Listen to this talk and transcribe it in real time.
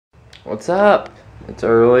What's up? It's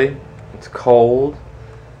early. It's cold.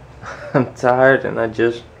 I'm tired, and I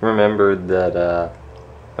just remembered that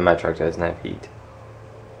my truck doesn't have heat.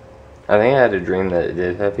 I think I had a dream that it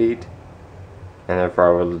did have heat, and therefore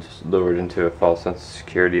I was just lured into a false sense of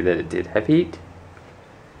security that it did have heat,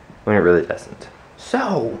 when it really doesn't.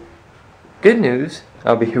 So, good news.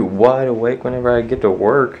 I'll be wide awake whenever I get to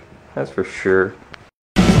work. That's for sure.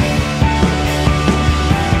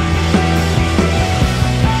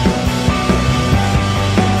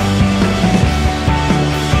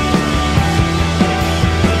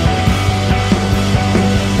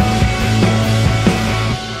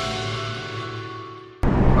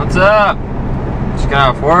 What's up? Just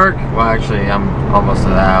got off work. Well, actually, I'm almost to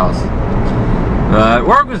the house.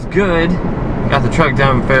 Work was good. Got the truck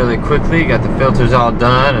done fairly quickly. Got the filters all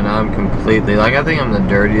done, and I'm completely, like, I think I'm the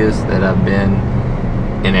dirtiest that I've been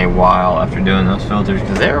in a while after doing those filters,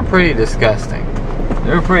 because they were pretty disgusting.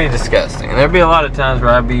 They were pretty disgusting, and there'd be a lot of times where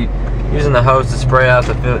I'd be using the hose to spray out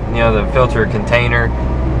the the filter container,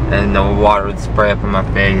 and the water would spray up in my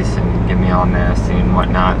face and get me all nasty and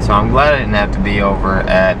whatnot. So I'm glad I didn't have to be over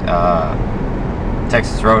at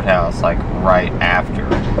Texas Roadhouse like right after.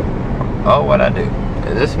 Oh, what'd I do?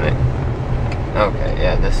 Is this me? Okay,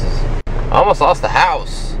 yeah, this is... I almost lost the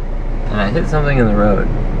house. And I hit something in the road.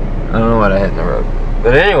 I don't know what I hit in the road.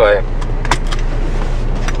 But anyway,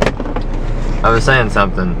 I was saying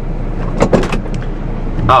something.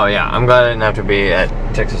 Oh yeah, I'm glad I didn't have to be at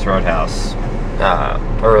Texas Roadhouse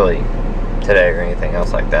early today or anything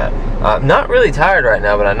else like that. I'm not really tired right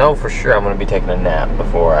now, but I know for sure I'm going to be taking a nap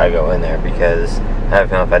before I go in there, because I have a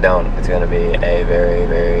feeling if I don't, it's going to be a very,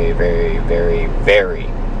 very, very, very, very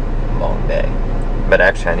long day. But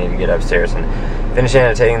actually, I need to get upstairs and finish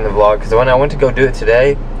annotating the vlog, because when I went to go do it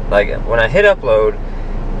today, like when I hit upload,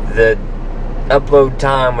 the upload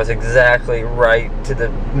time was exactly right to the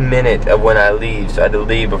minute of when I leave, so I had to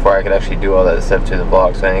leave before I could actually do all that stuff to the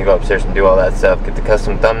vlog. So I need to go upstairs and do all that stuff, get the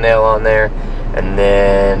custom thumbnail on there, and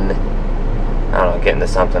then I don't know, get into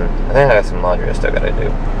something. I think I got some laundry I still gotta do.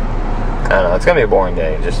 I don't know, it's gonna be a boring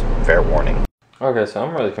day, just fair warning. Okay, so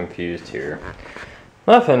I'm really confused here.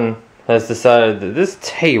 Muffin has decided that this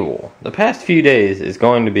table, the past few days, is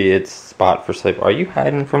going to be its spot for sleep. Are you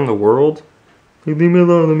hiding from the world? Leave me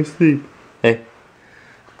alone, let me sleep. Hey.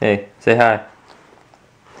 Hey, say hi.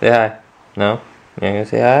 Say hi. No? You ain't gonna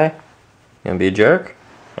say hi? You gonna be a jerk?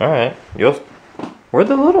 Alright. Where'd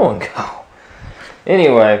the little one go?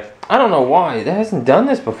 Anyway, I don't know why. It hasn't done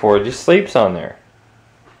this before. It just sleeps on there.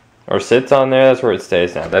 Or sits on there. That's where it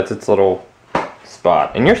stays now. That's its little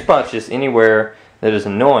spot. And your spot's just anywhere that is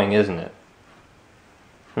annoying, isn't it?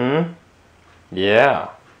 Hmm? Yeah.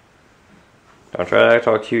 Don't try to act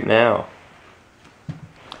all cute now.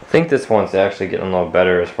 I think this one's actually getting a little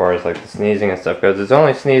better as far as like the sneezing and stuff goes. It's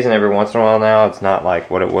only sneezing every once in a while now. It's not like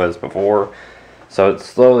what it was before. So it's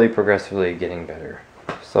slowly, progressively getting better.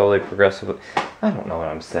 Slowly, progressively. I don't know what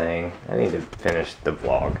I'm saying. I need to finish the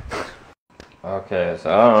vlog. Okay,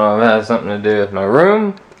 so I don't know if that has something to do with my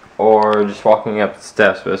room or just walking up the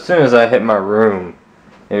steps. But as soon as I hit my room,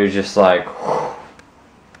 it was just like, whew,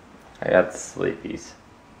 I got the sleepies.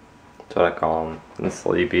 That's what I call them, the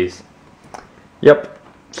sleepies. Yep.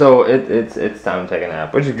 So it's time to take a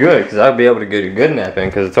nap, which is good, because I'll be able to get a good nap in,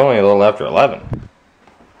 because it's only a little after 11,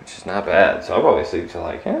 which is not bad. So I'll probably sleep till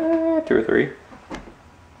like 2 or 3.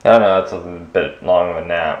 I don't know, it's a bit long of a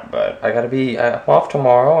nap, but I gotta be off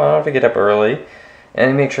tomorrow. I don't have to get up early,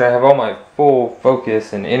 and make sure I have all my full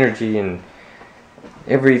focus and energy and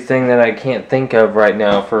everything that I can't think of right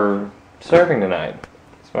now for serving tonight.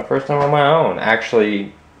 It's my first time on my own,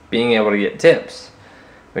 actually being able to get tips,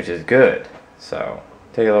 which is good. So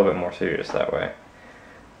take it a little bit more serious that way.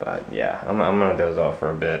 But yeah, I'm gonna doze off for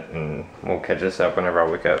a bit, and we'll catch this up whenever I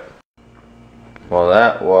wake up. Well,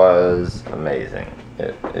 that was amazing.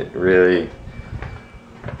 It really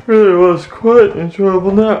was quite an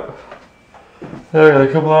enjoyable nap. I got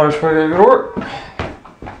a couple hours before I gotta go to work.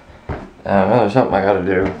 I know there's something I gotta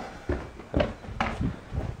do.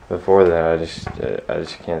 Before that, I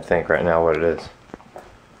just can't think right now what it is.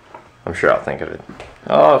 I'm sure I'll think of it.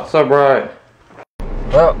 Oh, it's so bright.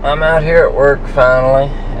 Well, I'm out here at work finally,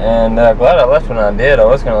 and glad I left when I did. I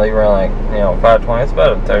was going to leave around like, 5:20. It's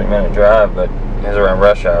about a 30-minute drive, but it's around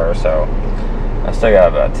rush hour, so I still got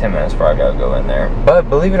about 10 minutes before I got to go in there. But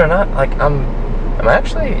believe it or not, like I'm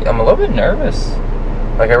a little bit nervous.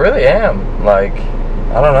 Like I really am. Like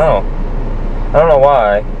I don't know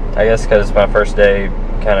why. I guess because it's my first day,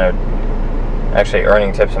 kind of actually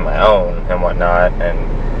earning tips on my own and whatnot, and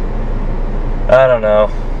I don't know.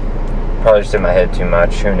 Probably just in my head too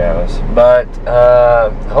much, who knows. But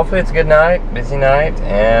hopefully it's a good night, busy night,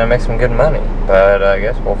 and I make some good money. But I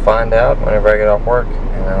guess we'll find out whenever I get off work,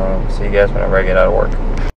 and I'll see you guys whenever I get out of work.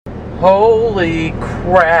 Holy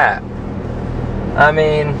crap. I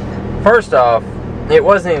mean, first off, it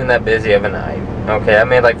wasn't even that busy of a night. Okay, I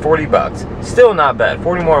made like 40 bucks. Still not bad.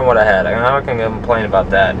 40 more than what I had. I'm not going to complain about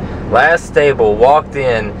that. Last stable, walked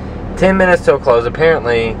in 10 minutes till close.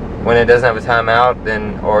 Apparently, when it doesn't have a timeout,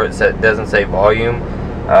 then, or it doesn't say volume,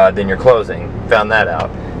 then you're closing. Found that out.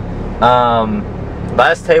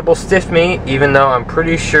 Last table stiffed me, even though I'm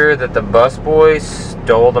pretty sure that the busboy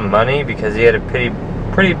stole the money, because he had a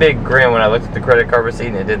pretty big grin when I looked at the credit card receipt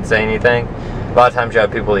and it didn't say anything. A lot of times you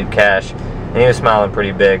have people leave cash, and he was smiling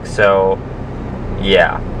pretty big, so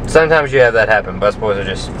yeah. Sometimes you have that happen. Busboys will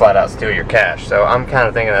just flat out steal your cash, so I'm kind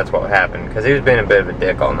of thinking that's what happened, because he was being a bit of a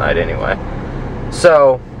dick all night anyway.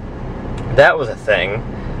 So that was a thing.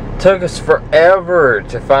 Took us forever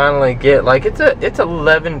to finally get, like, it's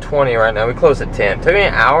 11:20 right now. We closed at 10. Took me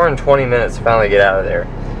an hour and 20 minutes to finally get out of there,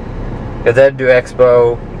 because I had to do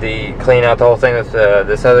expo, clean out the whole thing with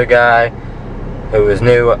this other guy who was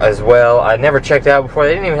new as well. I'd never checked out before.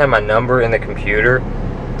 They didn't even have my number in the computer,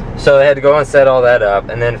 so I had to go and set all that up.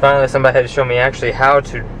 And then finally somebody had to show me actually how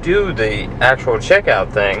to do the actual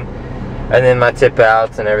checkout thing, and then my tip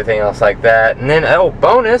outs and everything else like that. And then, oh,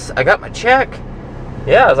 bonus, I got my check.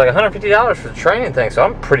 Yeah, it was like $150 for the training thing, so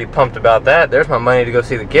I'm pretty pumped about that. There's my money to go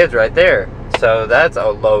see the kids right there. So that's a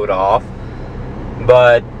load off.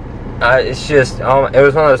 But it's just, it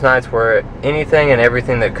was one of those nights where anything and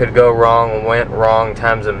everything that could go wrong went wrong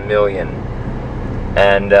times a million.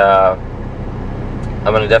 And I'm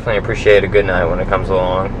going to definitely appreciate a good night when it comes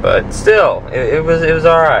along. But still, it was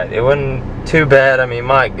alright. It wasn't too bad. I mean,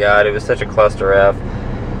 my God, it was such a cluster F.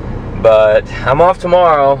 But I'm off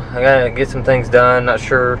tomorrow. I gotta get some things done. Not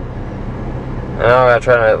sure. I gotta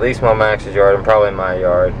try to at least mow Max's yard and probably my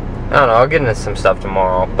yard. I don't know. I'll get into some stuff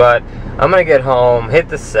tomorrow. But I'm gonna get home, hit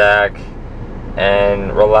the sack,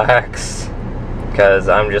 and relax. Because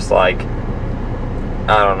I'm just like,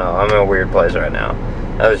 I don't know. I'm in a weird place right now.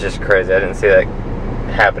 That was just crazy. I didn't see that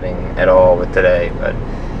happening at all with today. But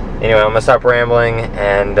anyway, I'm gonna stop rambling.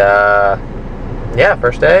 And yeah,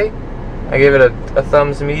 first day, I gave it a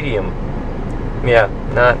thumbs medium. Yeah,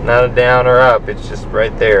 not a down or up. It's just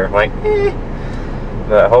right there. Like, eh.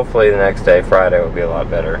 But hopefully the next day, Friday, will be a lot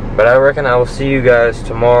better. But I reckon I will see you guys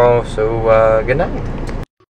tomorrow. So, good night.